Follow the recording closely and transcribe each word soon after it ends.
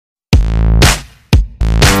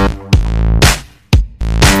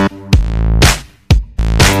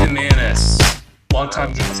Long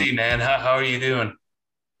time no see, man. How are you doing?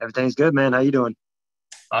 Everything's good, man. How you doing?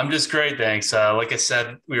 I'm just great, thanks. Like I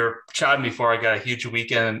said, we were chatting before. I got a huge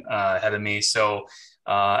weekend ahead of me, so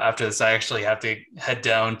after this, I actually have to head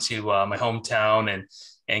down to my hometown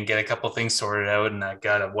and get a couple things sorted out. And I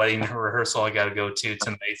got a wedding rehearsal I got to go to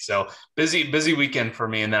tonight. So busy weekend for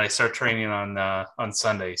me. And then I start training on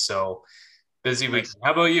Sunday. So busy weekend. Nice.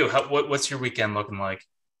 How about you? What's your weekend looking like?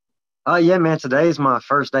 Yeah, man. Today's my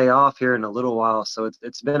first day off here in a little while, so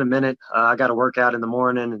it's been a minute. I got to work out in the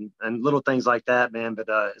morning and little things like that, man. But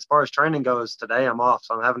as far as training goes, today I'm off,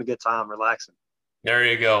 so I'm having a good time, relaxing. There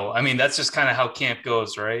you go. I mean, that's just kind of how camp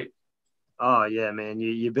goes, right? Oh yeah, man.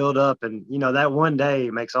 You build up, and that one day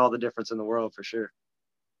makes all the difference in the world for sure.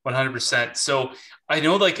 100%. So I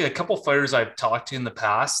know like a couple fighters I've talked to in the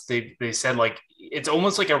past, they said like it's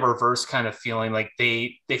almost like a reverse kind of feeling, like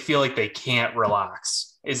they feel like they can't relax.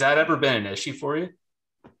 Is that ever been an issue for you?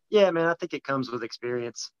 Yeah, man. I think it comes with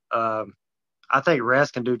experience. I think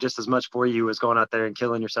rest can do just as much for you as going out there and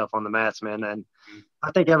killing yourself on the mats, man. And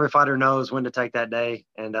I think every fighter knows when to take that day,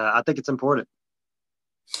 and I think it's important.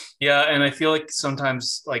 Yeah, and I feel like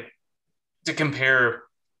sometimes like to compare,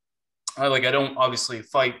 like I don't obviously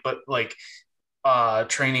fight, but like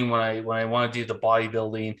training when I want to do the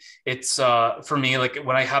bodybuilding, it's for me like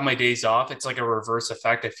when I have my days off, it's like a reverse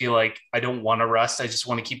effect. I feel like I don't want to rest. I just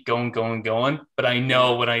want to keep going, but I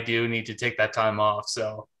know when I do need to take that time off.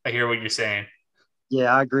 So I hear what you're saying.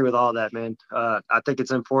 Yeah, I agree with all that, man. I think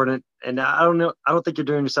it's important, and I don't know. I don't think you're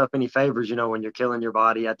doing yourself any favors, when you're killing your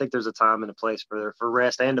body. I think there's a time and a place for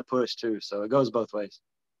rest and to push too. So it goes both ways.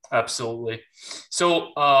 Absolutely. So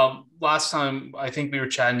last time I think we were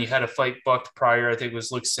chatting, you had a fight booked prior. I think it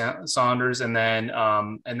was Luke Saunders, and then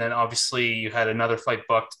obviously you had another fight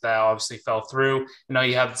booked that obviously fell through. And now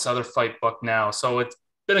you have this other fight booked now. So it's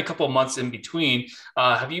been a couple of months in between.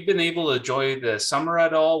 Have you been able to enjoy the summer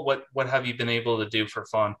at all? What have you been able to do for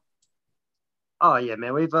fun? Oh yeah,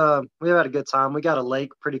 man. We've had a good time. We got a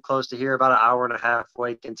lake pretty close to here, about an hour and a half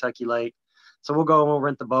away, Kentucky Lake. So we'll go and we'll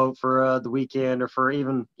rent the boat for the weekend or for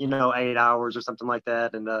even 8 hours or something like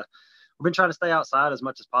that. And we've been trying to stay outside as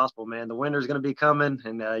much as possible, man. The winter's going to be coming,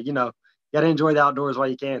 and got to enjoy the outdoors while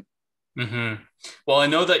you can. Mm-hmm. Well, I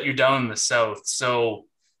know that you're down in the south, so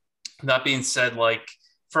that being said, like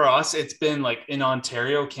for us, it's been like in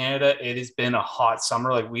Ontario, Canada, it has been a hot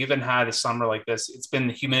summer. Like we haven't had a summer like this. It's been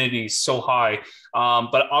the humidity so high.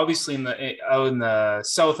 But obviously in the out in the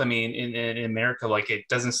south, I mean, in America, like it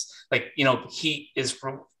doesn't like heat is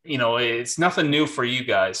it's nothing new for you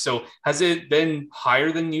guys. So has it been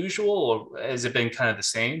higher than usual, or has it been kind of the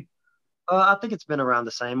same? I think it's been around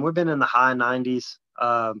the same. We've been in the high 90s.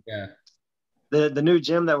 Yeah. The new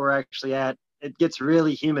gym that we're actually at, it gets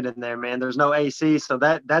really humid in there, man. There's no AC, so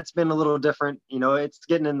that's been a little different. It's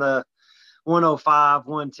getting in the 105,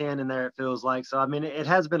 110 in there. It feels like. So I mean, it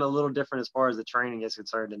has been a little different as far as the training is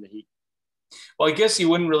concerned in the heat. Well, I guess you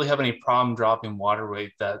wouldn't really have any problem dropping water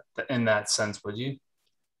weight that in that sense, would you?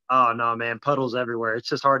 Oh no, man, puddles everywhere. It's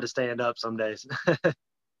just hard to stand up some days.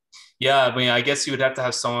 Yeah, I mean, I guess you would have to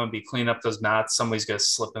have someone be cleaning up those mats. Somebody's gonna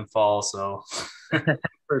slip and fall. So,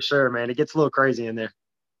 For sure, man. It gets a little crazy in there.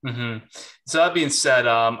 mhm. So that being said,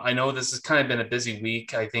 I know this has kind of been a busy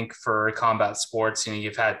week. I think for combat sports,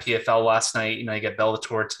 you've had PFL last night. You get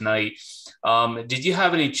Bellator tonight. Did you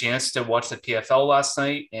have any chance to watch the PFL last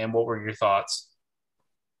night? And what were your thoughts?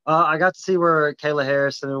 I got to see where Kayla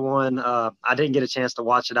Harrison won. I didn't get a chance to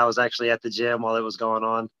watch it. I was actually at the gym while it was going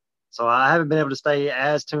on. So I haven't been able to stay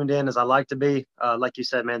as tuned in as I like to be. Like you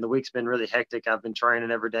said, man, the week's been really hectic. I've been training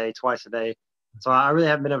every day, twice a day. So I really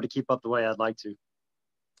haven't been able to keep up the way I'd like to.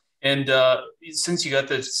 And since you got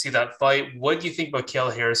to see that fight, what do you think about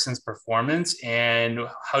Kayla Harrison's performance, and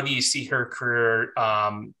how do you see her career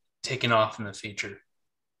taking off in the future?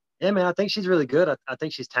 Yeah, man, I think she's really good. I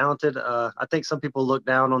think she's talented. I think some people look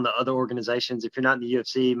down on the other organizations. If you're not in the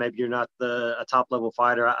UFC, maybe you're not a top level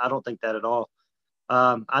fighter. I don't think that at all.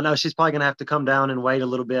 I know she's probably going to have to come down and weight a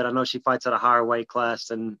little bit. I know she fights at a higher weight class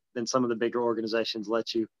than some of the bigger organizations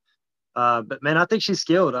let you. But man, I think she's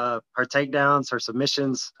skilled. Her takedowns, her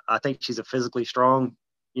submissions. I think she's a physically strong,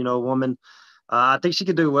 woman. I think she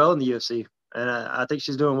could do well in the UFC, and I think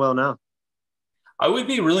she's doing well now. I would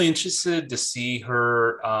be really interested to see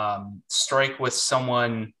her strike with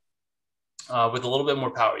someone with a little bit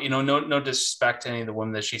more power. No disrespect to any of the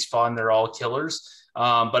women that she's fought, and they're all killers.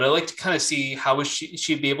 But I like to kind of see how is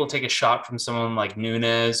she'd be able to take a shot from someone like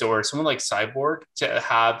Nunes or someone like Cyborg to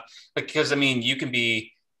have, because I mean, you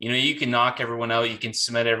can knock everyone out, you can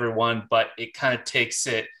submit everyone, but it kind of takes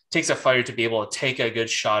it takes a fighter to be able to take a good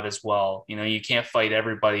shot as well. You know, you can't fight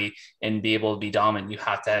everybody and be able to be dominant. You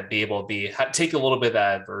have to be able to take a little bit of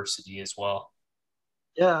adversity as well.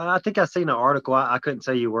 Yeah, I think I seen an article. I couldn't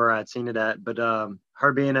tell you where I'd seen it at, but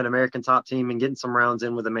her being an American top team and getting some rounds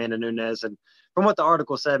in with Amanda Nunes, and from what the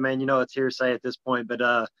article said, man, it's hearsay at this point,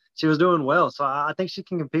 but she was doing well, so I think she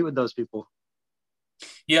can compete with those people.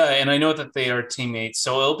 Yeah, and I know that they are teammates,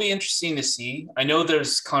 so it'll be interesting to see. I know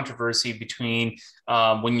there's controversy between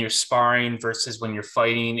when you're sparring versus when you're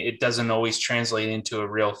fighting. It doesn't always translate into a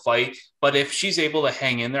real fight, but if she's able to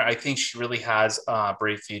hang in there, I think she really has a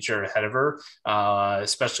bright future ahead of her,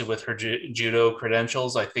 especially with her judo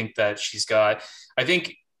credentials. I think that she's got. I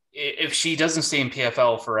think if she doesn't stay in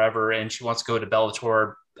PFL forever and she wants to go to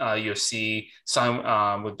Bellator, UFC,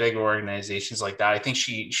 sign with big organizations like that, I think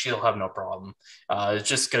she'll have no problem. It's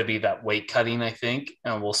just going to be that weight cutting, I think,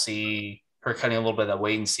 and we'll see her cutting a little bit of that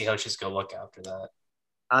weight and see how she's going to look after that.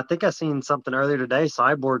 I think I seen something earlier today,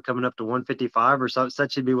 Cyborg coming up to 155 or so,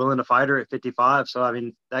 said she'd be willing to fight her at 55. So, I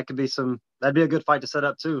mean, that'd be a good fight to set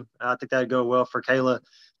up too. I think that'd go well for Kayla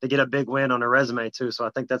to get a big win on her resume too. So I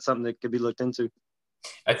think that's something that could be looked into.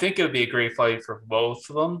 I think it would be a great fight for both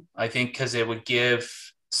of them. I think because it would give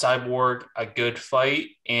Cyborg a good fight,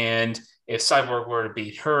 and if Cyborg were to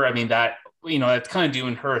beat her, I mean that that's kind of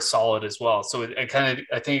doing her a solid as well. So it kind of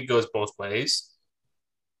I think it goes both ways.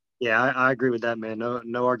 Yeah, I agree with that, man.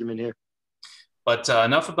 No argument here. But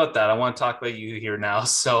enough about that. I want to talk about you here now.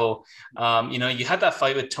 So, you had that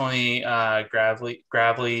fight with Tony Gravely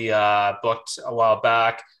booked a while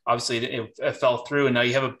back. Obviously, it fell through, and now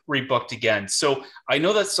you have it rebooked again. So, I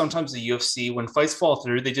know that sometimes the UFC, when fights fall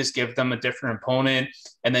through, they just give them a different opponent,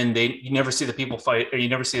 and then you never see the people fight, or you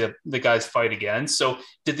never see the guys fight again. So,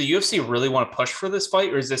 did the UFC really want to push for this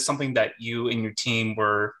fight, or is this something that you and your team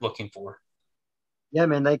were looking for? Yeah,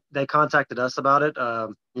 man, they contacted us about it.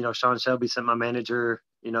 Sean Shelby sent my manager,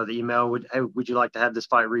 the email hey, would you like to have this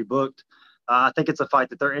fight rebooked? I think it's a fight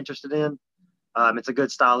that they're interested in. It's a good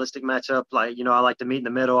stylistic matchup. Like, I like to meet in the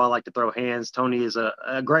middle. I like to throw hands. Tony is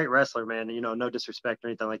a great wrestler, man. No disrespect or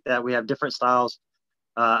anything like that. We have different styles.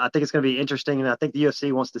 I think it's going to be interesting, and I think the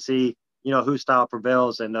UFC wants to see, whose style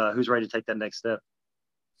prevails and who's ready to take that next step.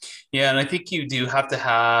 Yeah, and I think you do have to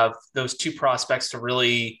have those two prospects to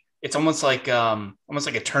really. It's almost like a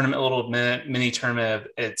tournament, a little mini tournament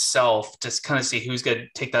itself, to kind of see who's going to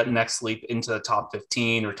take that next leap into the top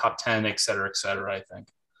 15 or top 10, et cetera, et cetera. I think.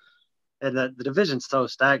 And the division's so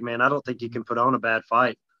stacked, man. I don't think you can put on a bad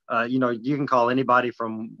fight. You can call anybody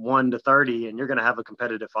from 1 to 30, and you're going to have a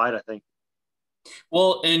competitive fight, I think.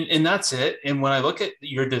 Well, and that's it. And when I look at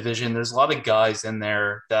your division, there's a lot of guys in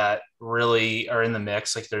there that really are in the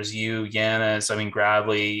mix. Like there's you, Yanez, I mean,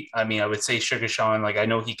 Gradley. I mean, I would say Sugar Sean, like I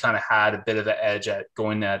know he kind of had a bit of an edge at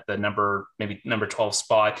going at the maybe number 12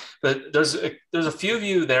 spot. But there's a few of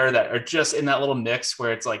you there that are just in that little mix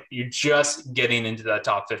where it's like you're just getting into that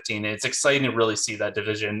top 15. And it's exciting to really see that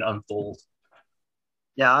division unfold.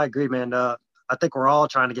 Yeah, I agree, man. I think we're all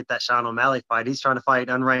trying to get that Sean O'Malley fight. He's trying to fight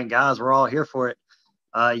unranked guys. We're all here for it.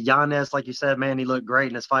 Yanez, like you said, man, he looked great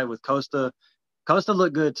in his fight with Costa. Costa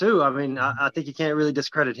looked good too. I mean, I think you can't really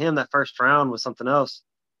discredit him. That first round was something else.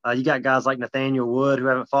 You got guys like Nathaniel Wood who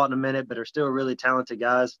haven't fought in a minute, but are still really talented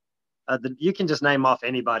guys. You can just name off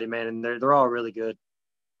anybody, man, and they're all really good.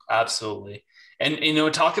 Absolutely.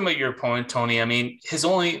 And talking about your opponent, Tony, I mean, his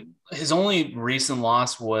only recent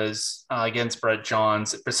loss was against Brett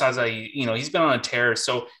Johns. Besides that, he's been on a tear.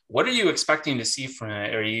 So, what are you expecting to see from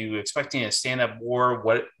it? Are you expecting a stand-up war?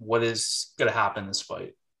 What is going to happen in this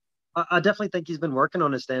fight? I definitely think he's been working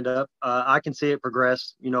on his stand-up. I can see it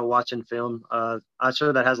progress, watching film. I'm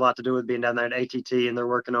sure that has a lot to do with being down there at ATT, and they're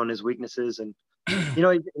working on his weaknesses. And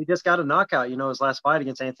he just got a knockout. His last fight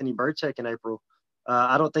against Anthony Burchek in April.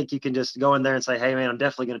 I don't think you can just go in there and say, hey, man, I'm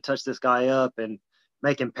definitely going to touch this guy up and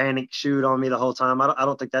make him panic shoot on me the whole time. I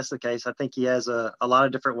don't think that's the case. I think he has a lot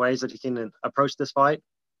of different ways that he can approach this fight.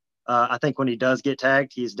 I think when he does get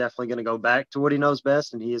tagged, he's definitely going to go back to what he knows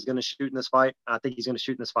best, and he is going to shoot in this fight. I think he's going to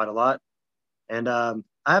shoot in this fight a lot. And I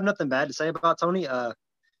have nothing bad to say about Tony.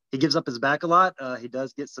 He gives up his back a lot. He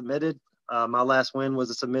does get submitted. My last win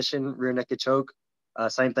was a submission, rear naked choke.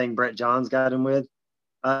 Same thing Brett Johns got him with.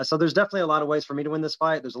 So there's definitely a lot of ways for me to win this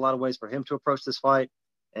fight. There's a lot of ways for him to approach this fight.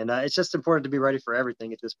 And it's just important to be ready for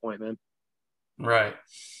everything at this point, man. Right.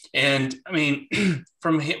 And I mean,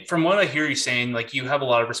 from what I hear you saying, like you have a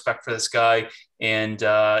lot of respect for this guy, and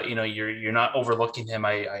you're not overlooking him.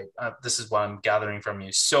 This is what I'm gathering from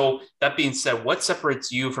you. So that being said, what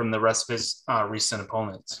separates you from the rest of his recent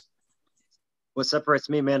opponents? What separates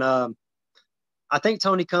me, man? I think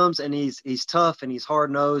Tony comes and he's tough and he's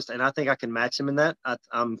hard nosed, and I think I can match him in that.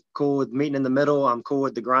 I'm cool with meeting in the middle. I'm cool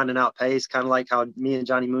with the grinding out pace, kind of like how me and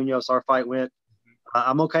Johnny Munoz our fight went.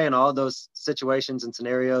 I'm okay in all those situations and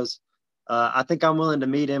scenarios. I think I'm willing to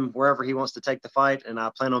meet him wherever he wants to take the fight, and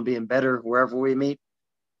I plan on being better wherever we meet.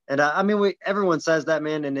 And I mean, everyone says that,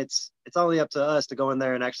 man, and it's only up to us to go in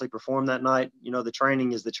there and actually perform that night. You know, the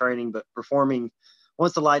training is the training, but performing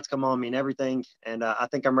once the lights come on, mean everything. And I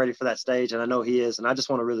think I'm ready for that stage, and I know he is. And I just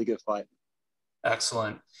want a really good fight.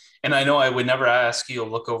 Excellent. And I know I would never ask you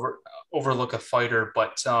to overlook a fighter,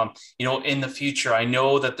 but in the future, I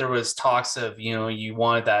know that there was talks of, you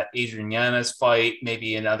wanted that Adrian Yanez fight,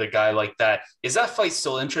 maybe another guy like that. Is that fight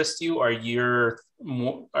still interest you? Or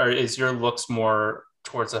is your looks more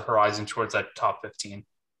towards the horizon, towards that top 15?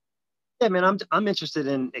 Yeah, man, I'm interested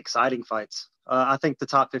in exciting fights. I think the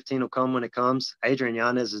top 15 will come when it comes. Adrian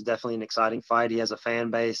Yanez is definitely an exciting fight. He has a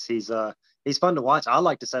fan base. He's fun to watch. I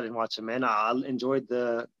like to sit and watch him, man. I enjoyed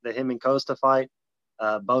the him and Costa fight.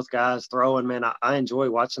 Both guys throwing, man. I enjoy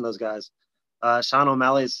watching those guys. Sean O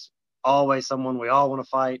Malley is always someone we all want to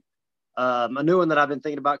fight. A new one that I've been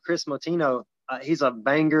thinking about, Chris Motino. He's a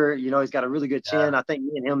banger. You know, he's got a really good chin. Yeah. I think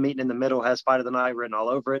me and him meeting in the middle has fight of the night written all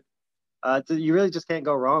over it. You really just can't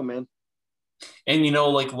go wrong, man. And,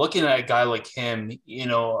 like looking at a guy like him,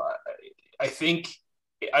 I think,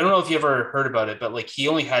 I don't know if you ever heard about it, but like he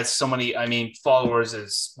only has so many, I mean, followers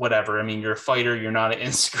is whatever. I mean, you're a fighter, you're not an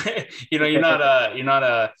Instagram, you're not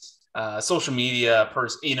a social media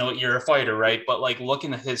person, you're a fighter, right? But like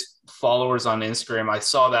looking at his followers on Instagram, I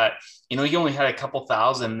saw that, he only had a couple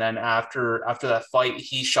thousand. Then after that fight,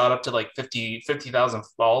 he shot up to like 50,000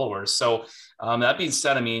 followers. So that being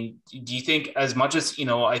said, I mean, do you think as much as,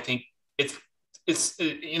 I think it's,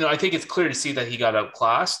 I think it's clear to see that he got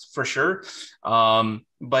outclassed for sure.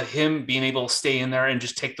 But him being able to stay in there and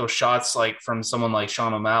just take those shots like from someone like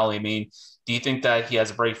Sean O'Malley, I mean, do you think that he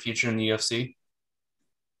has a bright future in the UFC?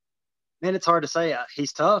 Man, it's hard to say.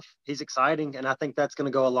 He's tough. He's exciting, and I think that's going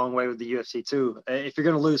to go a long way with the UFC too. If you're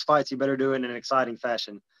going to lose fights, you better do it in an exciting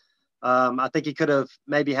fashion. I think he could have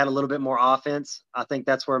maybe had a little bit more offense. I think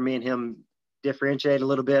that's where me and him differentiate a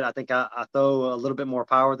little bit. I think I throw a little bit more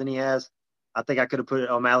power than he has. I think I could have put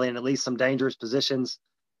O'Malley in at least some dangerous positions.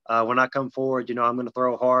 When I come forward, I'm going to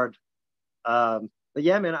throw hard. But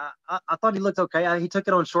yeah, man, I thought he looked okay. He took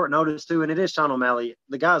it on short notice too, and it is Sean O'Malley.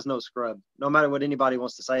 The guy's no scrub. No matter what anybody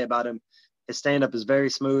wants to say about him, his stand-up is very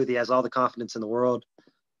smooth. He has all the confidence in the world.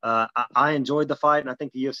 I enjoyed the fight, and I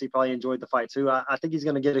think the UFC probably enjoyed the fight too. I think he's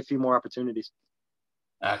going to get a few more opportunities.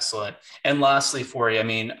 Excellent. And lastly, for you, I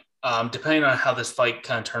mean, depending on how this fight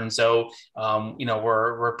kind of turns out,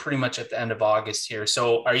 we're pretty much at the end of August here.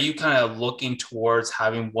 So, are you kind of looking towards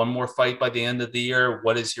having one more fight by the end of the year?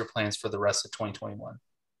 What is your plans for the rest of 2021?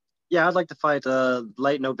 Yeah, I'd like to fight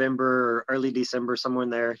late November or early December, somewhere in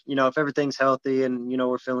there. If everything's healthy and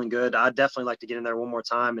we're feeling good, I'd definitely like to get in there one more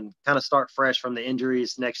time and kind of start fresh from the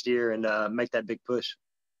injuries next year and make that big push.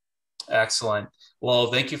 Excellent.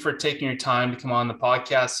 Well, thank you for taking your time to come on the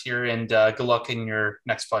podcast here, and good luck in your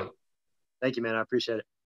next fight. Thank you, man. I appreciate it.